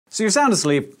So you're sound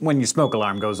asleep when your smoke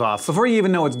alarm goes off. Before you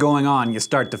even know what's going on, you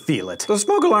start to feel it. So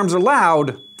smoke alarms are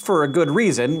loud for a good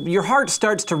reason. Your heart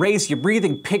starts to race, your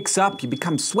breathing picks up, you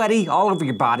become sweaty all over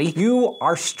your body. You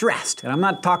are stressed. And I'm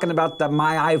not talking about the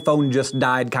my iPhone just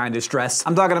died kind of stress.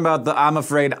 I'm talking about the I'm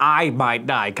afraid I might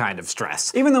die kind of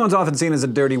stress. Even though it's often seen as a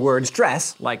dirty word,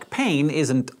 stress, like pain,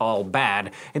 isn't all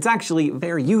bad. It's actually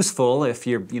very useful if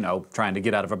you're, trying to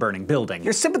get out of a burning building.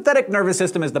 Your sympathetic nervous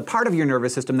system is the part of your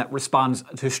nervous system that responds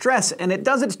to stress, and it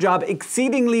does its job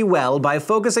exceedingly well by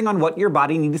focusing on what your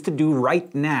body needs to do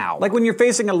right now. Like when you're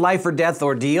facing a life or death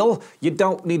ordeal, you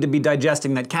don't need to be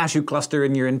digesting that cashew cluster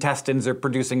in your intestines or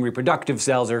producing reproductive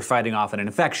cells or fighting off an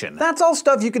infection. That's all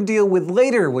stuff you can deal with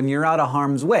later when you're out of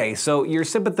harm's way, so your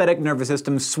sympathetic nervous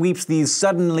system sweeps these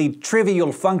suddenly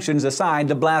trivial functions aside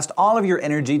to blast all of your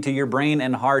energy to your brain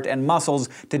and heart and muscles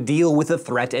to deal with the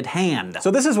threat at hand.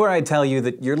 So this is where I tell you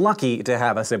that you're lucky to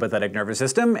have a sympathetic nervous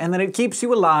system and that it keeps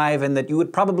you alive and that you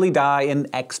would probably die in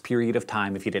X period of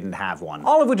time if you didn't have one.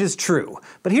 All of which is true.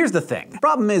 But here's the thing.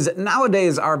 Problem is,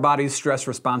 nowadays our body's stress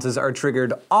responses are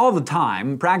triggered all the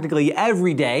time, practically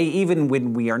every day, even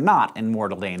when we are not in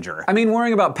mortal danger. I mean,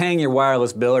 worrying about paying your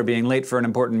wireless bill or being late for an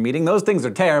important meeting, those things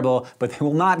are terrible, but they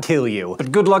will not kill you.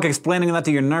 But good luck explaining that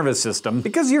to your nervous system,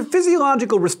 because your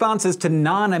physiological responses to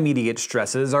non-immediate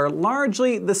stresses are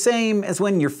largely the same as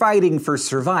when you're fighting for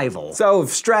survival. So if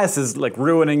stress is like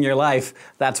ruining your life,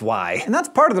 that's why. And that's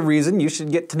part of the reason you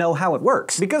should get to know how it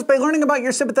works. Because by learning about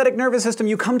your sympathetic nervous system,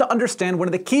 you come to understand one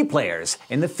of the key players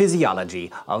in the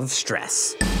physiology of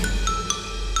stress.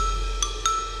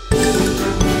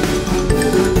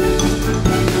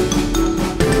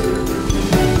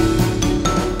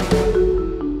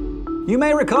 You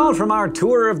may recall from our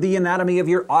tour of the anatomy of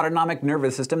your autonomic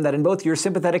nervous system that in both your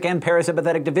sympathetic and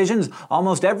parasympathetic divisions,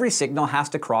 almost every signal has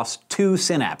to cross two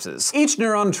synapses. Each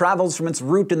neuron travels from its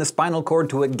root in the spinal cord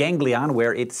to a ganglion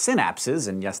where it synapses,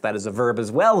 and yes, that is a verb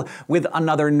as well, with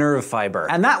another nerve fiber.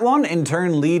 And that one, in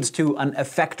turn, leads to an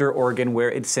effector organ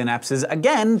where it synapses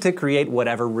again to create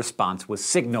whatever response was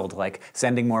signaled, like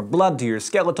sending more blood to your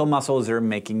skeletal muscles or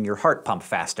making your heart pump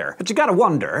faster. But you gotta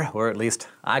wonder, or at least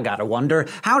I gotta wonder,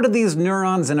 how do these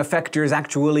neurons and effectors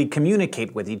actually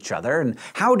communicate with each other, and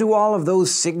how do all of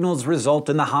those signals result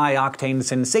in the high-octane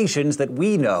sensations that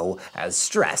we know as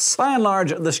stress? By and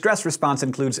large, the stress response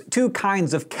includes two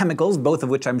kinds of chemicals, both of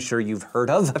which I'm sure you've heard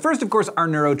of. The first, of course, are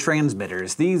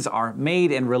neurotransmitters. These are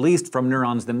made and released from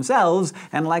neurons themselves,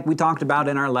 and like we talked about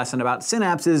in our lesson about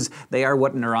synapses, they are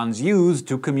what neurons use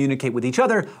to communicate with each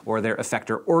other, or their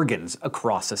effector organs,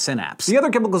 across a synapse. The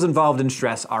other chemicals involved in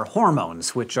stress are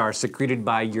hormones, which are secreted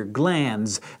by your glands.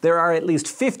 There are at least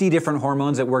 50 different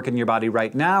hormones at work in your body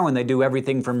right now, and they do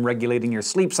everything from regulating your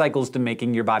sleep cycles to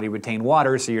making your body retain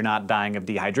water so you're not dying of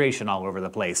dehydration all over the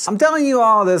place. I'm telling you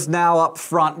all this now up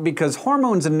front because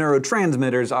hormones and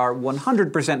neurotransmitters are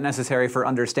 100% necessary for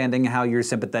understanding how your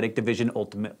sympathetic division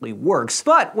ultimately works.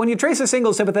 But when you trace a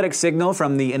single sympathetic signal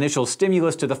from the initial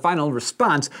stimulus to the final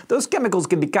response, those chemicals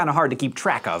can be kind of hard to keep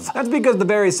track of. That's because the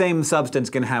very same substance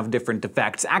can have different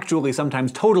effects, actually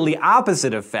sometimes totally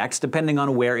opposite effects, depending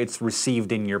on where it's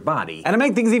received in your body. And to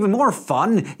make things even more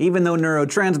fun, even though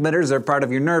neurotransmitters are part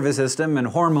of your nervous system and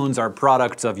hormones are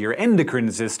products of your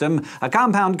endocrine system, a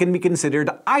compound can be considered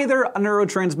either a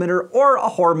neurotransmitter or a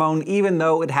hormone, even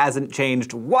though it hasn't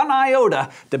changed one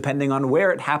iota, depending on where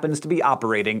it happens to be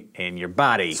operating in your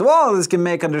body. So all of this can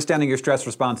make understanding your stress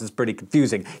responses pretty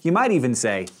confusing. You might even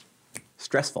say,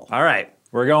 stressful. All right,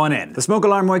 we're going in. The smoke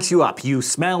alarm wakes you up. You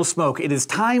smell smoke. It is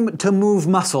time to move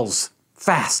muscles.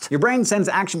 Fast. Your brain sends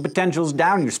action potentials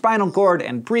down your spinal cord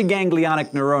and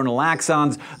preganglionic neuronal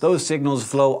axons. Those signals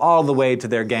flow all the way to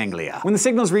their ganglia. When the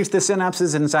signals reach the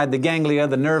synapses inside the ganglia,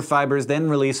 the nerve fibers then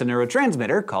release a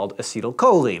neurotransmitter called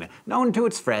acetylcholine, known to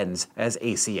its friends as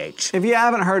ACH. If you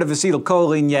haven't heard of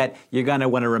acetylcholine yet, you're gonna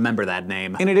want to remember that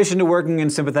name. In addition to working in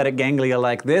sympathetic ganglia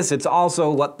like this, it's also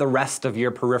what the rest of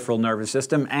your peripheral nervous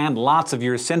system and lots of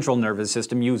your central nervous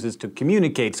system uses to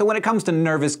communicate. So when it comes to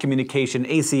nervous communication,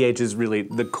 ACH is really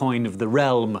the coin of the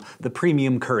realm, the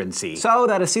premium currency. So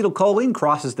that acetylcholine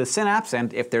crosses the synapse,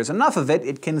 and if there's enough of it,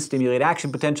 it can stimulate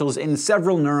action potentials in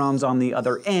several neurons on the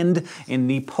other end in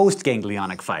the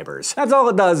postganglionic fibers. That's all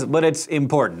it does, but it's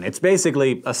important. It's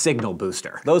basically a signal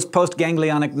booster. Those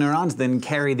postganglionic neurons then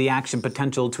carry the action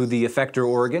potential to the effector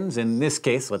organs, in this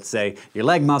case, let's say, your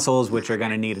leg muscles, which are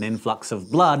gonna need an influx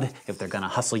of blood if they're gonna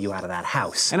hustle you out of that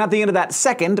house. And at the end of that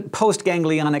second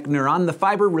postganglionic neuron, the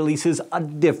fiber releases a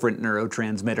different neurotransmitter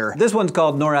neurotransmitter. This one's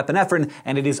called norepinephrine,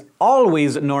 and it is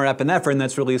always norepinephrine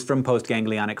that's released from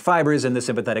postganglionic fibers in the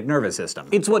sympathetic nervous system.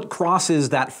 It's what crosses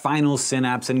that final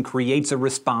synapse and creates a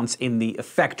response in the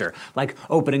effector, like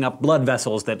opening up blood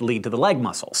vessels that lead to the leg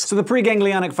muscles. So the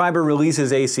preganglionic fiber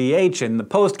releases ACH, and the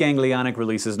postganglionic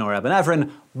releases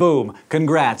norepinephrine. Boom.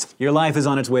 Congrats. Your life is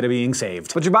on its way to being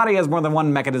saved. But your body has more than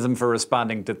one mechanism for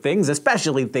responding to things,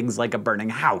 especially things like a burning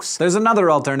house. There's another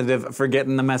alternative for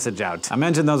getting the message out. I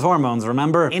mentioned those hormones,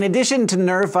 remember? In addition to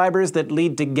nerve fibers that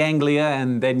lead to ganglia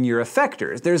and then your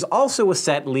effectors, there's also a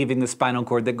set leaving the spinal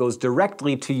cord that goes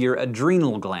directly to your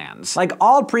adrenal glands. Like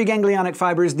all preganglionic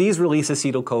fibers, these release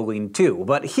acetylcholine too,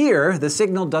 but here, the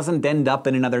signal doesn't end up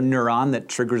in another neuron that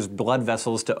triggers blood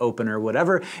vessels to open or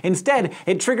whatever. Instead,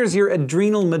 it triggers your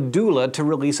adrenal medulla to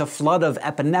release a flood of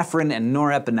epinephrine and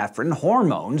norepinephrine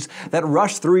hormones that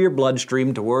rush through your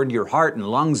bloodstream toward your heart and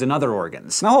lungs and other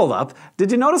organs. Now hold up,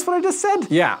 did you notice what I just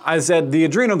said? Yeah, I said the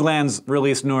adrenal glands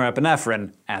release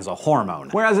norepinephrine as a hormone.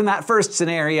 Whereas in that first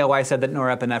scenario, I said that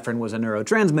norepinephrine was a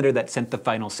neurotransmitter that sent the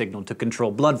final signal to control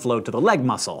blood flow to the leg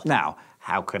muscle. Now,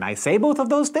 how can I say both of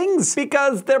those things?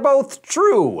 Because they're both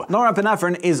true.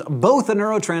 Norepinephrine is both a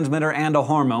neurotransmitter and a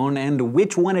hormone, and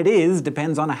which one it is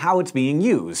depends on how it's being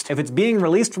used. If it's being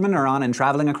released from a neuron and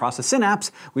traveling across a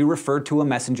synapse, we refer to a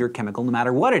messenger chemical, no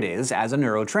matter what it is, as a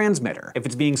neurotransmitter. If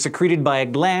it's being secreted by a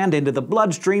gland into the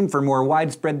bloodstream for more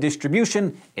widespread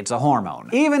distribution, it's a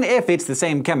hormone. Even if it's the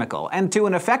same chemical. And to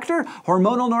an effector,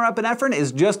 hormonal norepinephrine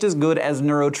is just as good as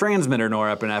neurotransmitter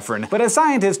norepinephrine. But as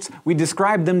scientists, we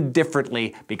describe them differently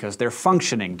because they're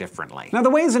functioning differently. Now, the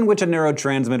ways in which a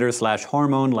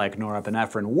neurotransmitter/hormone like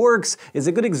norepinephrine works is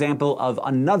a good example of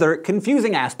another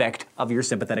confusing aspect of your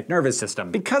sympathetic nervous system,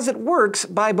 because it works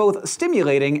by both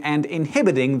stimulating and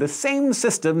inhibiting the same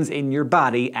systems in your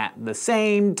body at the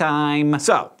same time.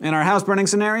 So, in our house burning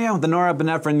scenario, the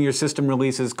norepinephrine your system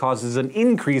releases causes an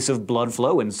increase of blood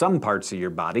flow in some parts of your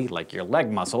body, like your leg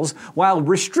muscles, while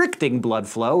restricting blood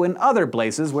flow in other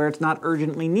places where it's not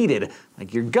urgently needed,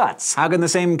 like your guts. How can the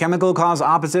same chemical cause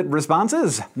opposite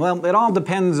responses? Well, it all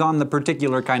depends on the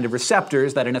particular kind of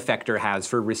receptors that an effector has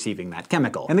for receiving that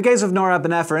chemical. In the case of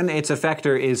norepinephrine, its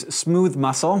effector is smooth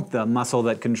muscle, the muscle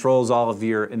that controls all of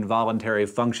your involuntary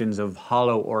functions of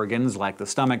hollow organs like the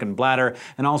stomach and bladder,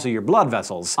 and also your blood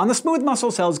vessels. On the smooth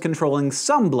muscle cells controlling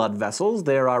some blood vessels,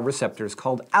 there are receptors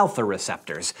called alpha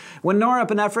receptors. When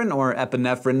norepinephrine or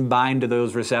epinephrine bind to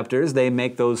those receptors, they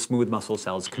make those smooth muscle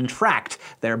cells contract,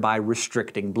 thereby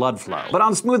restricting blood flow. But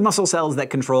on smooth muscle cells that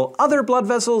control other blood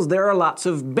vessels, there are lots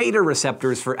of beta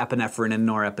receptors for epinephrine and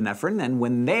norepinephrine, and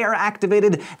when they are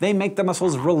activated, they make the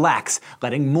muscles relax,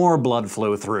 letting more blood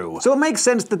flow through. So it makes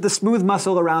sense that the smooth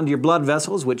muscle around your blood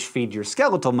vessels, which feed your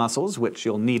skeletal muscles, which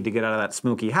you'll need to get out of that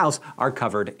smoky house, are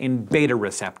covered in beta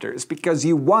receptors, because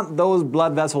you want those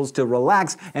blood vessels to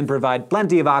relax and provide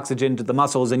plenty of oxygen to the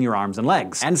muscles in your arms and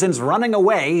legs. And since running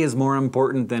away is more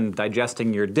important than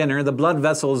digesting your dinner, the blood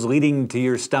vessels leading to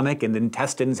your stomach and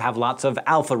intestines have lots of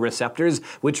alpha receptors,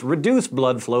 which reduce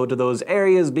blood flow to those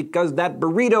areas because that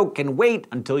burrito can wait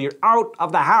until you're out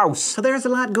of the house. So there's a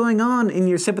lot going on in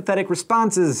your sympathetic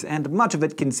responses, and much of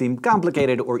it can seem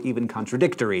complicated or even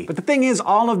contradictory. But the thing is,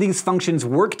 all of these functions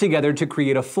work together to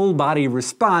create a full-body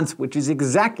response, which is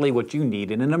exactly what you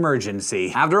need in an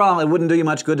emergency. After all, it wouldn't do you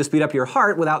much good to speed up your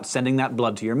heart without sending that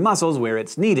blood to your muscles where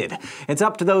it's needed. It's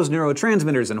up to those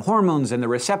neurotransmitters and hormones and the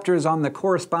receptors on the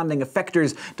corresponding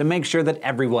effectors to make sure that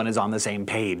everyone is on the same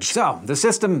page. So, the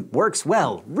system works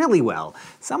well, really well,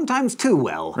 sometimes too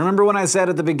well. Remember when I said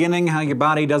at the beginning how your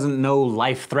body doesn't know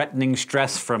life-threatening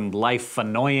stress from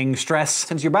life-annoying stress?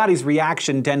 Since your body's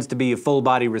reaction tends to be a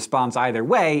full-body response either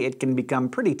way, it can become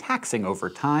pretty taxing over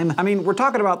time. I mean, we're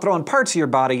talking about throwing parts of your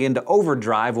body into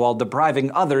overdrive while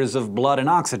depriving others of blood and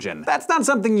oxygen. That's not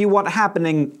something you want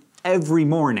happening every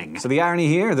morning. So the irony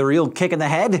here, the real kick in the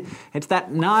head, it's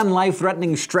that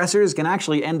non-life-threatening stressors can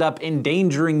actually end up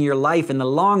endangering your life in the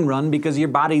long run because your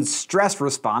body's stress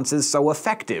response is so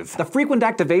effective. The frequent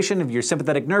activation of your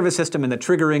sympathetic nervous system and the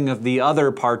triggering of the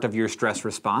other part of your stress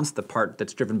response, the part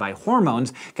that's driven by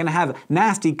hormones, can have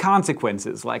nasty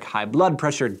consequences like high blood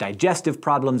pressure, digestive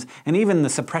problems, and even the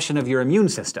suppression of your immune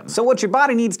system. So what your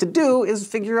body needs to do is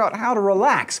figure out how to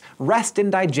relax, rest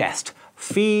and digest.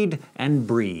 Feed and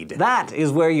breed. That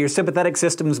is where your sympathetic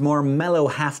system's more mellow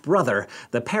half-brother,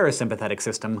 the parasympathetic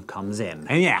system, comes in.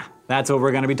 And yeah, That's what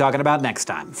we're going to be talking about next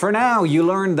time. For now, you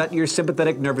learned that your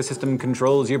sympathetic nervous system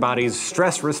controls your body's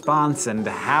stress response and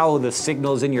how the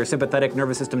signals in your sympathetic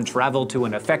nervous system travel to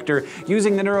an effector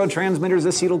using the neurotransmitters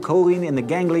acetylcholine in the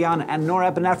ganglion and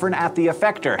norepinephrine at the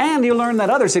effector. And you learned that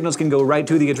other signals can go right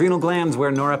to the adrenal glands where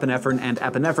norepinephrine and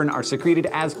epinephrine are secreted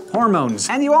as hormones.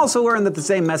 And you also learned that the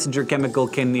same messenger chemical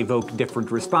can evoke different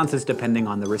responses depending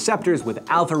on the receptors, with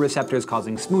alpha receptors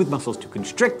causing smooth muscles to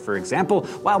constrict, for example,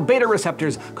 while beta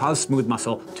receptors cause smooth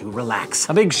muscle to relax.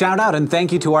 A big shout out and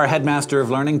thank you to our headmaster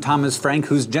of learning, Thomas Frank,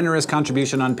 whose generous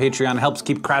contribution on Patreon helps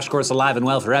keep Crash Course alive and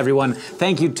well for everyone.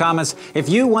 Thank you, Thomas. If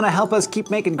you want to help us keep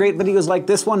making great videos like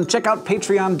this one, check out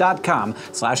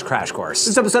patreon.com/crashcourse.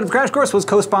 This episode of Crash Course was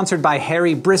co-sponsored by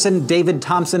Harry Brisson, David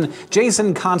Thompson,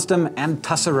 Jason Constam, and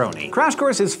Tusseroni. Crash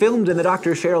Course is filmed in the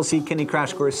Dr. Cheryl C. Kinney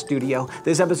Crash Course studio.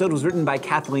 This episode was written by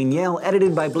Kathleen Yale,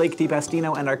 edited by Blake D.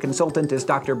 Pastino, and our consultant is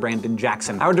Dr. Brandon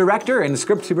Jackson. Our director and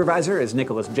script supervisor is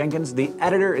Nicholas Jenkins, the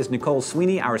editor is Nicole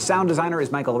Sweeney, our sound designer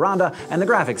is Michael Ronda, and the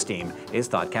graphics team is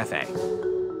Thought Cafe.